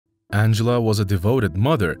Angela was a devoted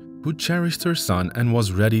mother who cherished her son and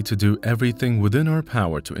was ready to do everything within her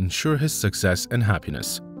power to ensure his success and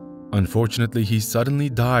happiness. Unfortunately, he suddenly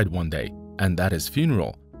died one day, and at his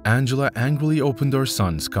funeral, Angela angrily opened her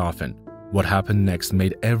son's coffin. What happened next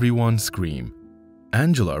made everyone scream.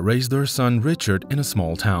 Angela raised her son Richard in a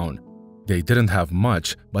small town. They didn't have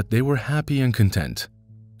much, but they were happy and content.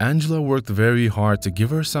 Angela worked very hard to give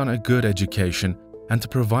her son a good education and to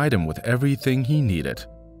provide him with everything he needed.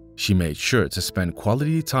 She made sure to spend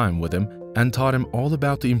quality time with him and taught him all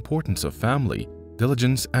about the importance of family,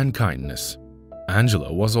 diligence, and kindness.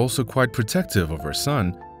 Angela was also quite protective of her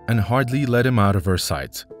son and hardly let him out of her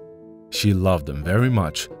sight. She loved him very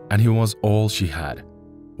much, and he was all she had.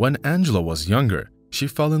 When Angela was younger, she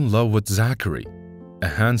fell in love with Zachary, a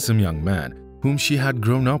handsome young man whom she had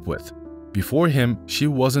grown up with. Before him, she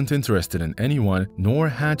wasn't interested in anyone, nor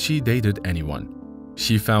had she dated anyone.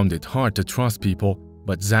 She found it hard to trust people,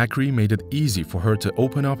 but Zachary made it easy for her to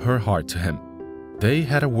open up her heart to him. They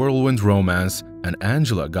had a whirlwind romance, and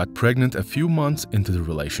Angela got pregnant a few months into the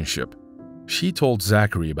relationship. She told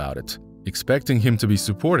Zachary about it, expecting him to be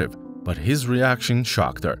supportive, but his reaction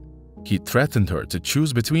shocked her. He threatened her to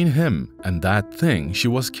choose between him and that thing she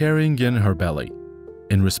was carrying in her belly.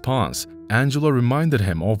 In response, Angela reminded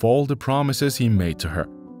him of all the promises he made to her,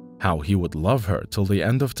 how he would love her till the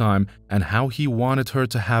end of time and how he wanted her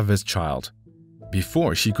to have his child.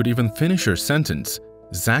 Before she could even finish her sentence,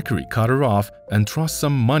 Zachary cut her off and thrust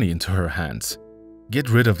some money into her hands. "Get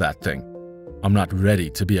rid of that thing. I'm not ready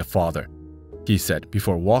to be a father," he said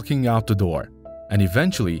before walking out the door, and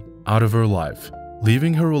eventually out of her life,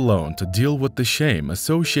 leaving her alone to deal with the shame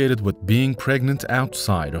associated with being pregnant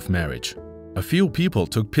outside of marriage. A few people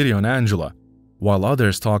took pity on Angela, while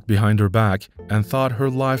others talked behind her back and thought her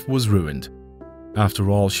life was ruined. After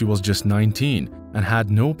all, she was just 19 and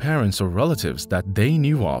had no parents or relatives that they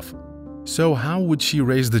knew of. So how would she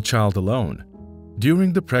raise the child alone?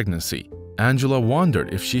 During the pregnancy, Angela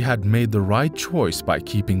wondered if she had made the right choice by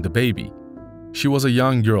keeping the baby. She was a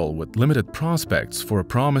young girl with limited prospects for a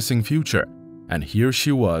promising future, and here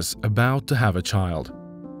she was about to have a child.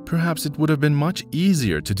 Perhaps it would have been much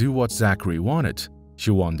easier to do what Zachary wanted,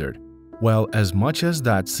 she wondered. Well, as much as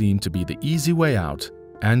that seemed to be the easy way out,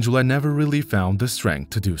 Angela never really found the strength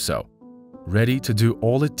to do so. Ready to do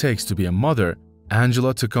all it takes to be a mother,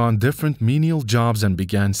 Angela took on different menial jobs and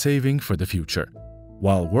began saving for the future.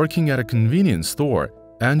 While working at a convenience store,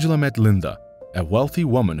 Angela met Linda, a wealthy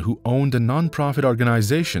woman who owned a non-profit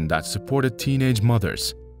organization that supported teenage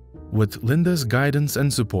mothers. With Linda's guidance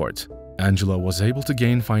and support, Angela was able to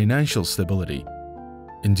gain financial stability.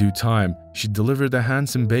 In due time, she delivered a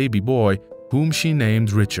handsome baby boy whom she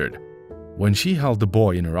named Richard. When she held the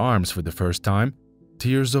boy in her arms for the first time,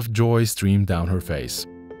 tears of joy streamed down her face.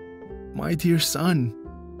 "My dear son,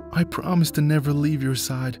 I promise to never leave your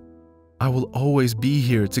side. I will always be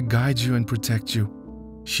here to guide you and protect you,"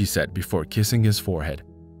 she said before kissing his forehead.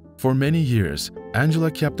 For many years,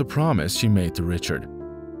 Angela kept the promise she made to Richard.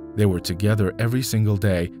 They were together every single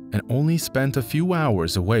day and only spent a few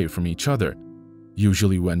hours away from each other,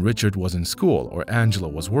 usually when Richard was in school or Angela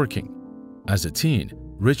was working. As a teen,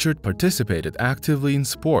 Richard participated actively in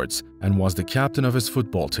sports and was the captain of his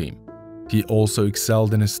football team. He also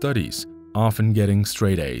excelled in his studies, often getting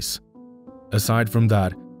straight A's. Aside from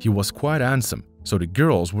that, he was quite handsome, so the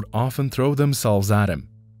girls would often throw themselves at him.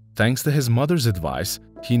 Thanks to his mother's advice,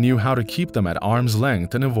 he knew how to keep them at arm's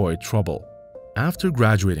length and avoid trouble. After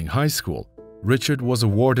graduating high school, Richard was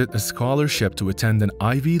awarded a scholarship to attend an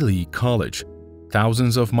Ivy League college,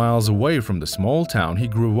 thousands of miles away from the small town he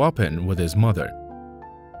grew up in with his mother.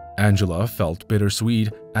 Angela felt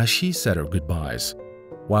bittersweet as she said her goodbyes.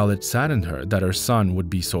 While it saddened her that her son would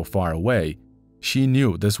be so far away, she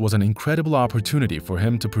knew this was an incredible opportunity for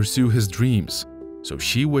him to pursue his dreams, so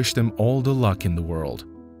she wished him all the luck in the world.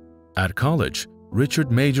 At college,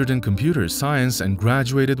 Richard majored in computer science and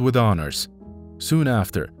graduated with honors. Soon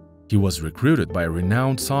after, he was recruited by a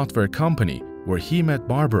renowned software company where he met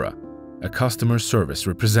Barbara, a customer service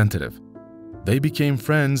representative. They became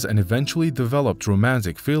friends and eventually developed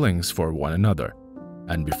romantic feelings for one another,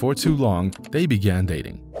 and before too long, they began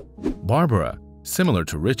dating. Barbara, similar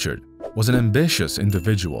to Richard, was an ambitious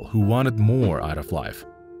individual who wanted more out of life.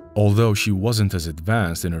 Although she wasn't as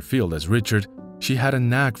advanced in her field as Richard, she had a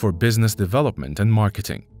knack for business development and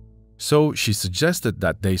marketing. So she suggested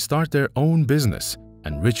that they start their own business,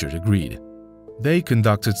 and Richard agreed. They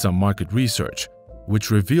conducted some market research,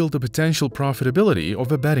 which revealed the potential profitability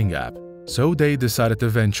of a betting app, so they decided to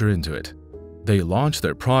venture into it. They launched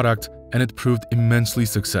their product, and it proved immensely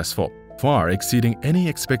successful, far exceeding any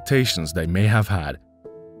expectations they may have had.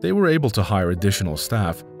 They were able to hire additional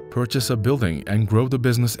staff, purchase a building and grow the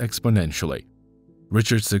business exponentially.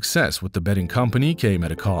 Richard's success with the bedding company came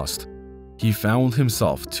at a cost. He found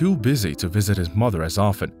himself too busy to visit his mother as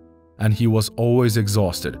often, and he was always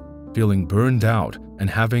exhausted, feeling burned out and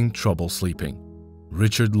having trouble sleeping.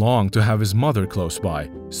 Richard longed to have his mother close by,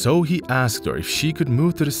 so he asked her if she could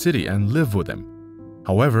move to the city and live with him.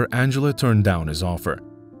 However, Angela turned down his offer,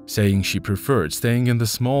 saying she preferred staying in the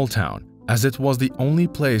small town as it was the only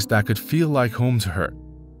place that could feel like home to her.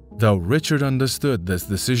 Though Richard understood this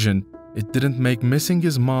decision, it didn't make missing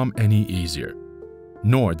his mom any easier,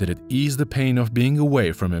 nor did it ease the pain of being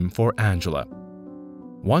away from him for Angela.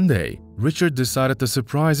 One day, Richard decided to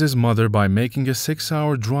surprise his mother by making a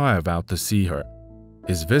 6-hour drive out to see her.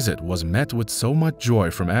 His visit was met with so much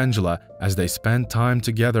joy from Angela as they spent time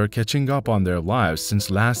together catching up on their lives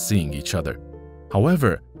since last seeing each other.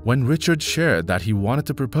 However, when Richard shared that he wanted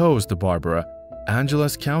to propose to Barbara,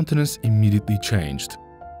 Angela's countenance immediately changed,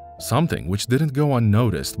 something which didn't go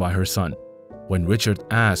unnoticed by her son. When Richard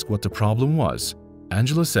asked what the problem was,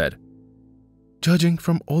 Angela said, "Judging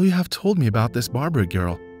from all you have told me about this Barbara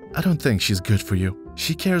girl, I don't think she's good for you.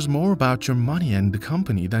 She cares more about your money and the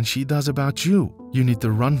company than she does about you. You need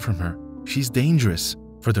to run from her. She's dangerous."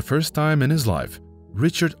 For the first time in his life,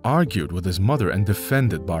 Richard argued with his mother and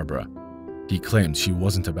defended Barbara. He claimed she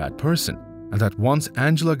wasn't a bad person, and that once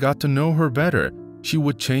Angela got to know her better, she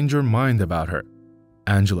would change her mind about her.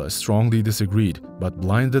 Angela strongly disagreed, but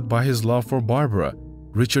blinded by his love for Barbara,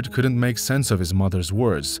 Richard couldn't make sense of his mother's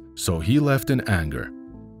words, so he left in anger.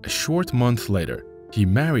 A short month later, he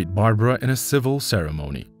married Barbara in a civil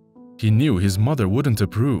ceremony. He knew his mother wouldn't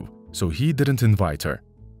approve, so he didn't invite her.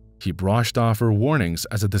 He brushed off her warnings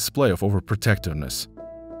as a display of overprotectiveness.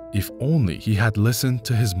 If only he had listened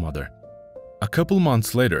to his mother. A couple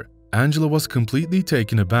months later, Angela was completely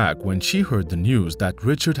taken aback when she heard the news that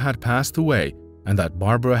Richard had passed away and that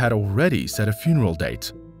Barbara had already set a funeral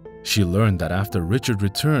date. She learned that after Richard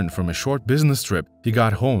returned from a short business trip, he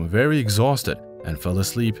got home very exhausted and fell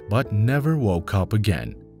asleep but never woke up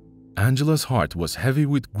again. Angela's heart was heavy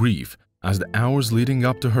with grief as the hours leading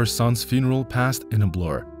up to her son's funeral passed in a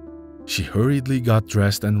blur. She hurriedly got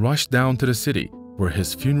dressed and rushed down to the city where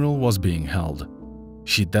his funeral was being held.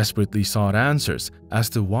 She desperately sought answers as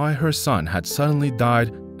to why her son had suddenly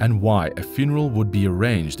died and why a funeral would be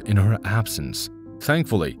arranged in her absence.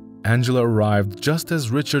 Thankfully, Angela arrived just as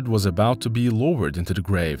Richard was about to be lowered into the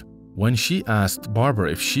grave. When she asked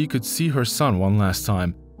Barbara if she could see her son one last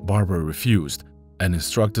time, Barbara refused and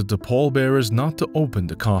instructed the pallbearers not to open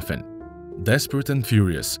the coffin. Desperate and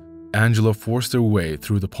furious, Angela forced her way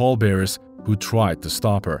through the pallbearers who tried to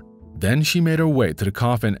stop her. Then she made her way to the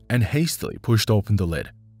coffin and hastily pushed open the lid.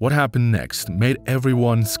 What happened next made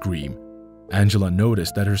everyone scream. Angela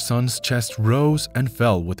noticed that her son's chest rose and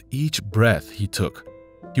fell with each breath he took.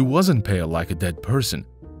 He wasn't pale like a dead person.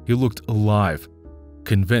 He looked alive.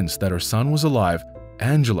 Convinced that her son was alive,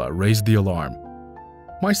 Angela raised the alarm.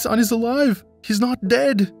 "My son is alive! He's not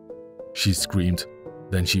dead!" she screamed.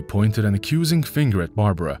 Then she pointed an accusing finger at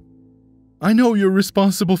Barbara. "I know you're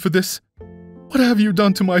responsible for this. What have you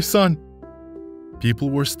done to my son?" People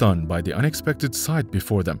were stunned by the unexpected sight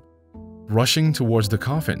before them. Rushing towards the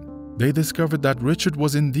coffin, they discovered that Richard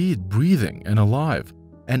was indeed breathing and alive.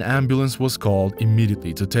 An ambulance was called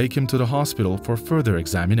immediately to take him to the hospital for further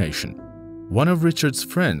examination. One of Richard's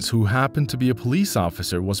friends, who happened to be a police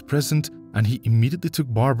officer, was present and he immediately took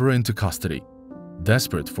Barbara into custody.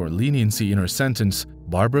 Desperate for leniency in her sentence,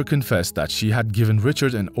 Barbara confessed that she had given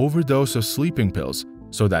Richard an overdose of sleeping pills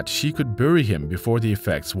so that she could bury him before the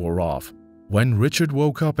effects wore off. When Richard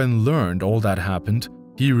woke up and learned all that happened,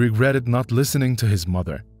 he regretted not listening to his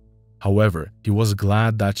mother. However, he was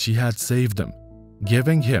glad that she had saved him,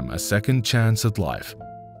 giving him a second chance at life.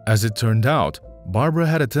 As it turned out, Barbara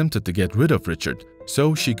had attempted to get rid of Richard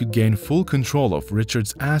so she could gain full control of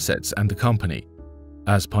Richard's assets and the company.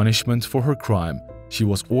 As punishment for her crime, she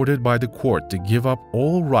was ordered by the court to give up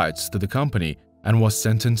all rights to the company and was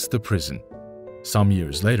sentenced to prison. Some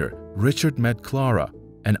years later, Richard met Clara,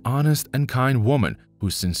 an honest and kind woman who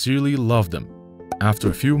sincerely loved him. After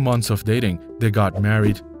a few months of dating, they got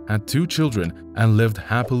married, had 2 children, and lived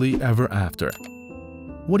happily ever after.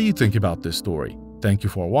 What do you think about this story? Thank you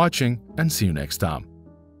for watching and see you next time.